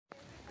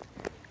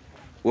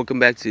Welcome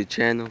back to the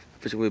channel.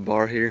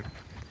 F.W.Ibarra here.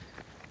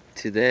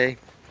 Today,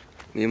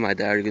 me and my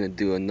dad are gonna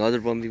do another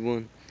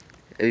 1v1.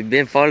 If you've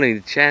been following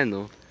the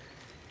channel,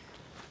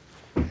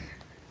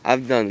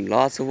 I've done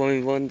lots of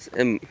 1v1s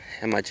in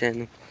my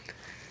channel.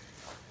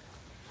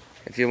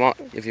 If you want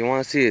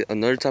to see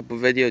another type of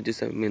video,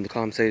 just let me in the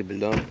comment section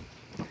below.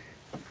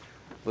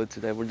 But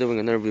today we're doing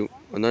another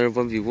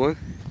 1v1.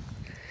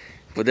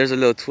 But there's a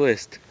little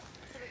twist.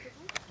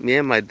 Me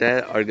and my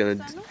dad are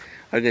gonna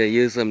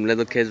use some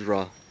little kids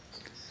raw.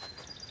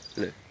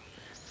 Look.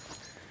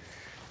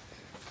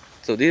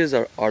 So these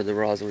are the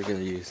raws we're gonna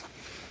use.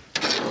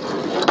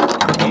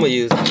 I'm gonna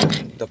use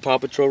the PAW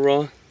Patrol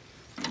raw,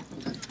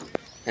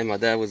 and my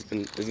dad is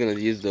gonna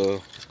use the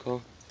what's it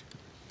called,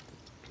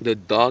 the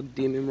dog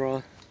demon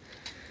raw.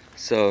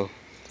 So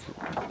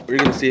we're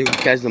gonna see who can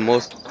catch the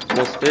most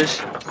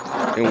fish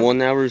in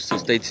 1 hour. So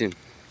stay tuned.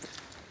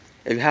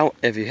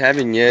 If you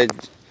haven't yet,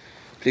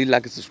 please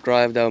like and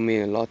subscribe. That would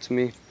mean a lot to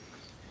me.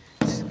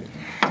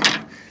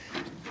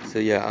 So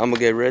yeah, I'm gonna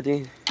get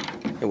ready,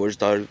 and we're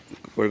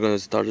gonna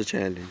start the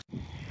challenge.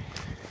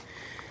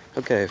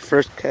 Okay,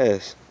 first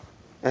cast.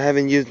 I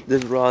haven't used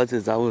this rod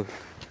since I was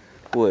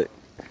what?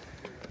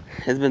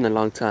 It's been a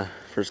long time.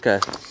 First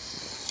cast.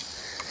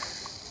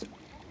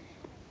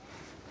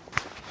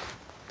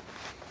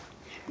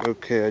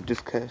 Okay, I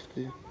just cast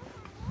it.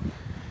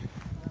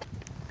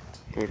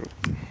 Okay.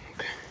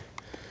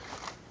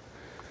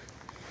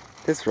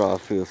 This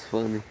rod feels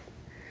funny.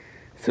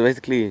 So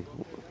basically,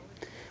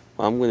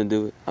 what I'm gonna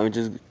do, I'm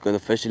just gonna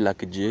fish it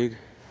like a jig.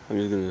 I'm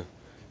just gonna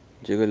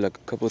jig it like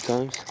a couple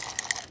times.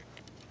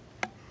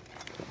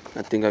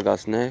 I think I got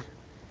snagged.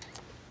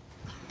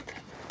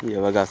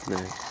 Yeah, I got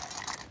snagged.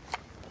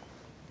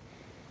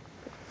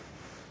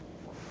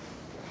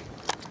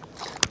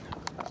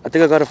 I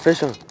think I got a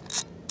fish on.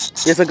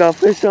 Yes, I got a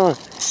fish on.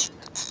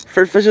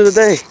 First fish of the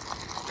day.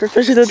 First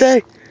fish of the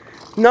day.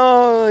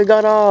 No, it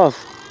got off.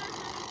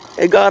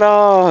 It got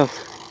off.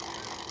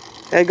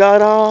 It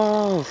got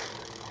off.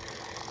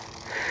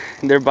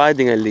 They're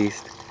biting at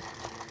least.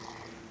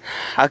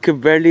 I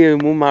could barely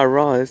move my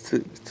rod. It's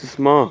too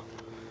small.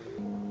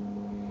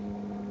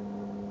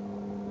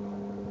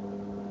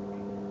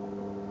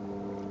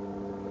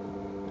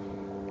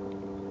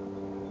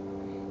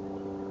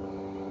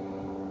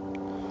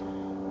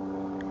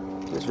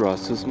 This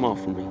rod's too small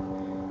for me.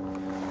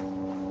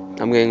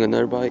 I'm getting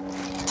another bite.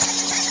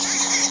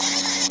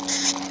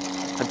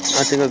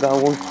 I think I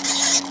got one.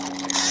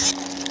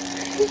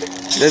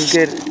 Let's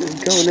get it.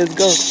 Let's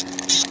go.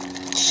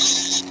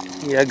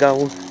 Yeah, I got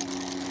one.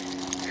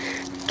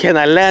 Can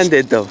I land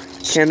it though?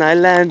 Can I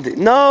land it?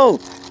 No!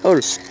 Oh,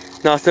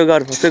 no, I still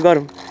got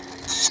him.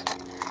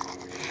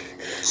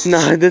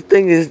 No, this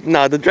thing is,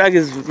 no, the drag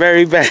is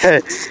very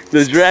bad.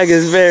 The drag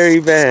is very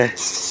bad.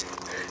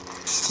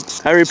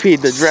 I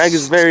repeat, the drag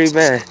is very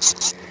bad.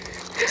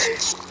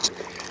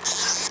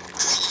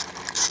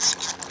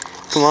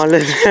 Come on,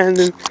 let's land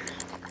him.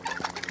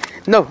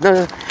 No.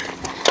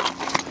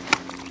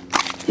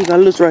 He got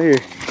loose right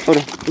here. Hold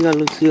on. He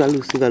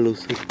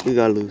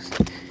got loose.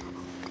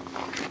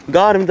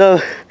 Got him though.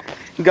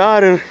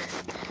 Got him.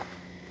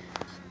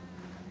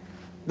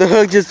 The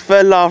hook just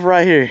fell off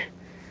right here.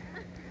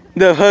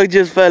 The hook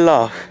just fell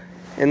off.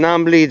 And now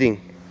I'm bleeding.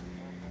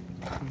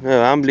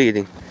 I'm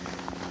bleeding.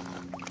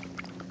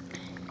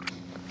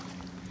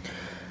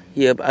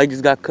 Yep, I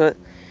just got cut.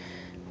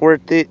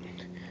 Worth it.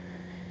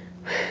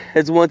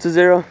 It's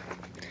 1-0.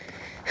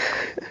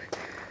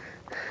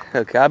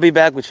 Okay, I'll be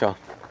back with y'all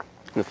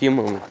in a few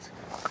moments.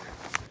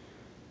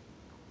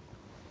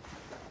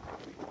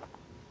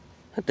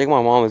 I think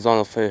my mom is on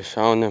a fish.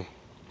 I don't know.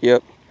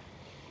 Yep.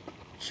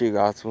 She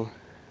got one.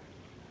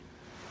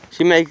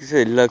 She makes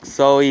it look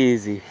so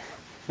easy.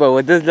 But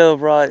with this little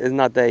rod, it's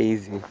not that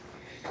easy.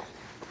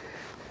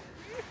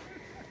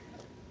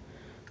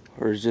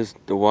 Or is just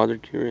the water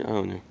curing? I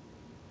don't know.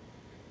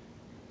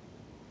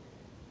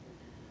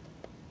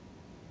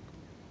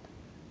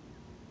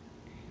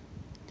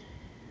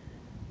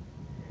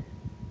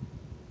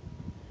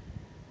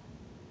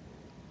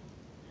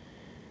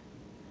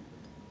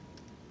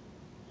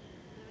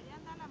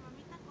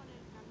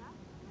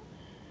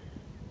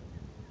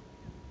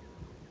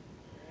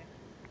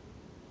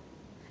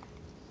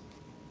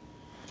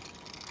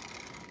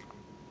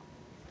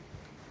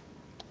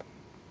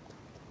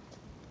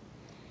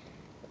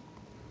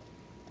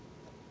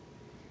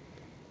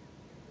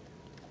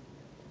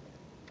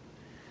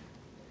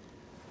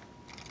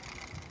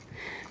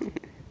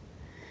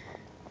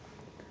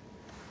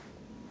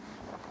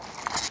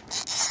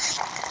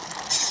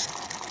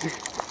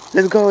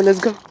 Let's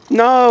go.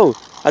 No!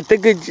 I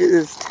think it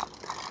just...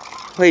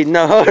 Wait,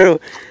 no.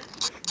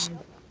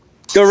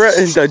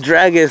 The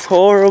drag is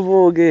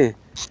horrible again.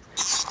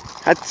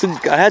 I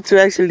had to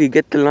actually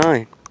get the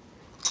line.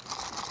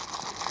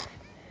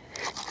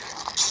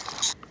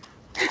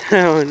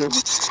 I don't know.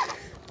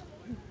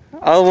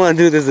 I don't want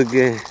to do this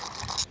again.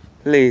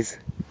 Please.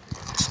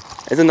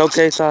 It's an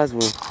okay size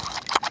one.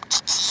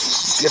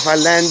 If I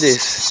land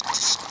this.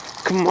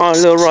 Come on,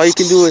 little Raw, you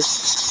can do it.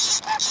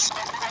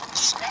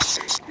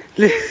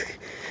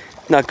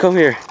 Now come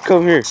here,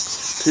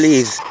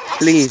 please,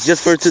 please,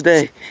 just for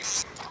today.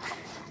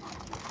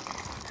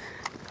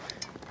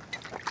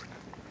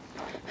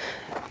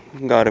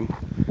 Got him.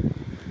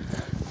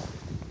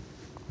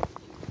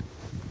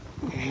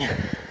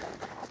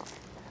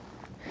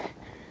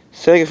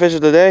 Second fish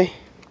of the day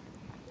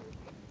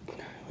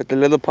with the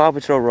little Paw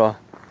Patrol rod.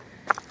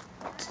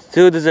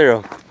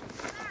 2-0.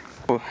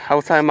 I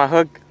was tying my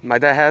hook. My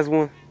dad has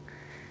one.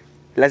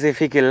 Let's see if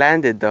he can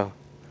land it though.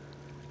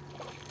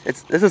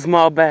 It's a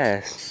small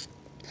bass,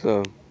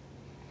 so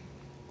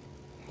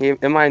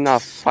it might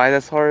not fight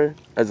as hard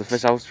as the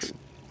fish I was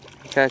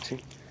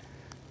catching.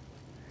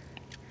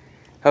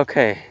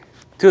 Okay,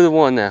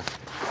 2-1 now.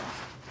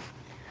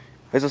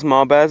 It's a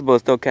small bass, but it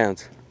still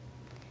counts.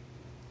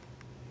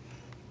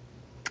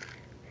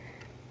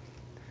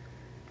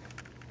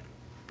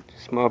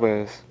 Small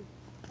bass.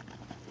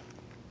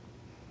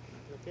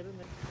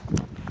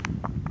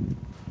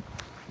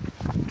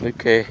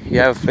 Okay, you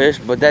have a fish,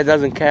 but that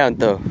doesn't count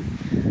though.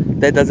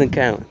 That doesn't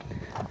count.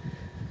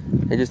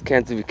 It just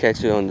counts if you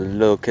catch it on the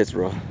little kid's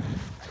rod.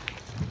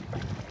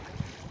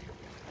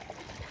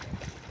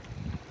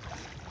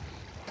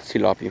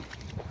 Tilapia.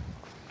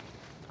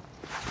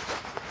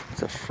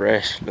 It's a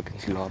fresh looking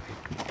tilapia.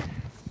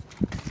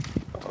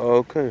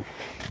 Okay.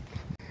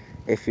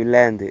 If you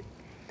land it.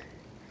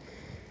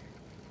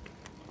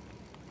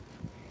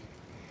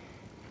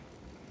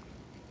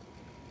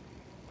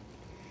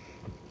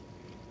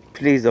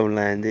 Please don't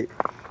land it.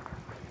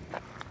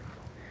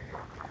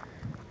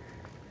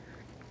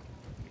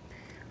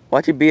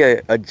 Watch it be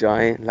a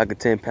giant, like a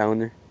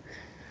 10-pounder.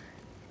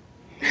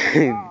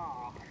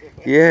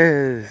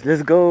 Yes,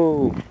 let's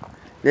go.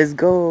 Let's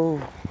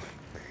go.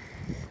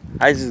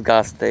 I just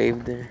got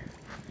staved there.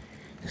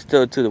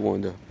 Still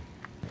 2-1 though.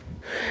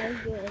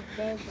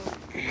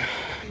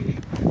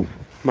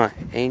 My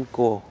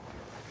ankle.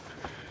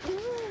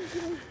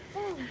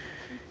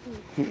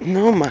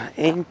 No, my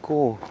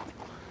ankle.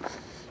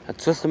 I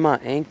twisted my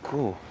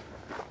ankle.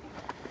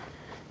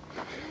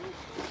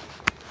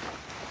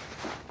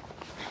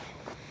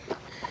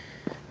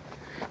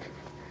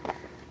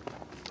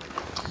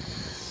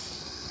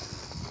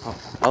 Oh,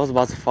 I was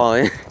about to fall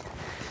in.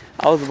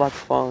 I was about to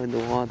fall in the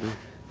water.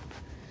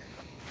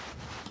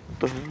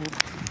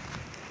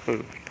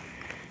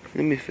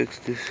 Let me fix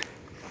this.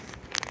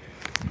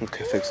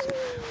 Okay, fixed it.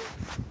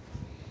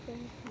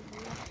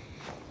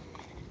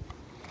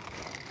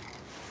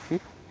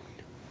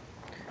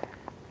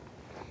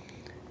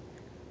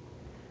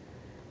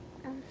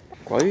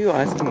 Why are you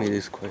asking me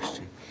this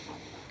question?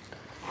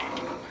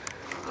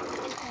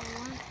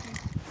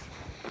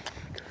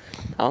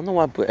 I don't know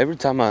why, but every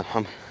time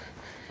I'm...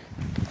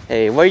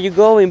 Hey, where you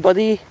going,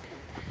 buddy?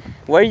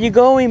 Where you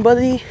going,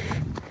 buddy?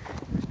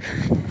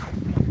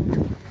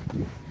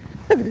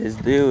 Look at this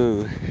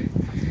dude.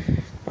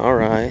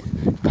 Alright,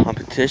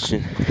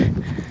 competition.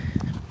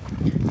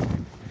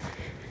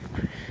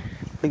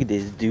 Look at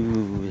this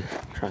dude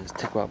trying to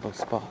take out my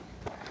spot.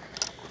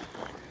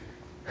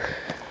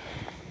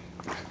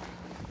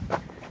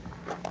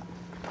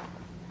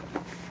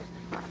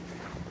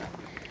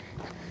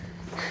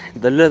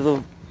 The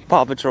little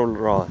Paw Patrol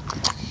rod.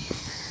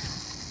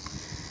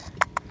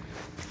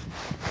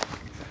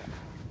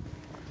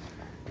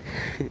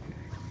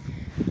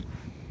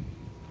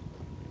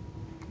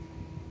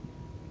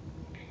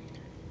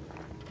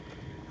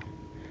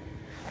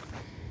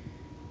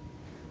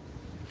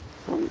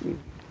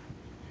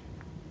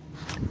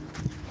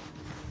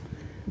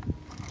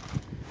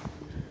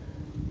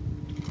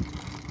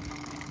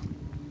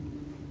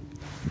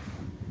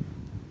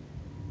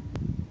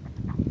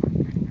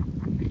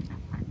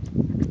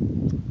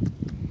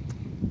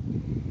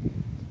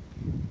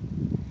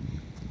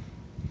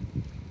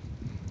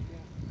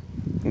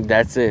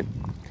 That's it.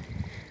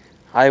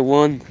 I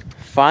won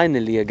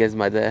finally against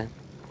my dad.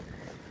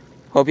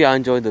 Hope y'all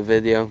enjoyed the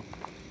video.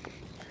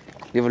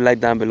 Leave a like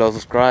down below,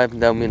 subscribe.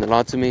 That would mean a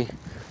lot to me.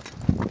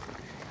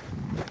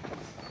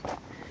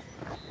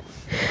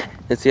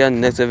 And see you on the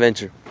next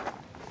adventure.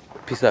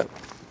 Peace out.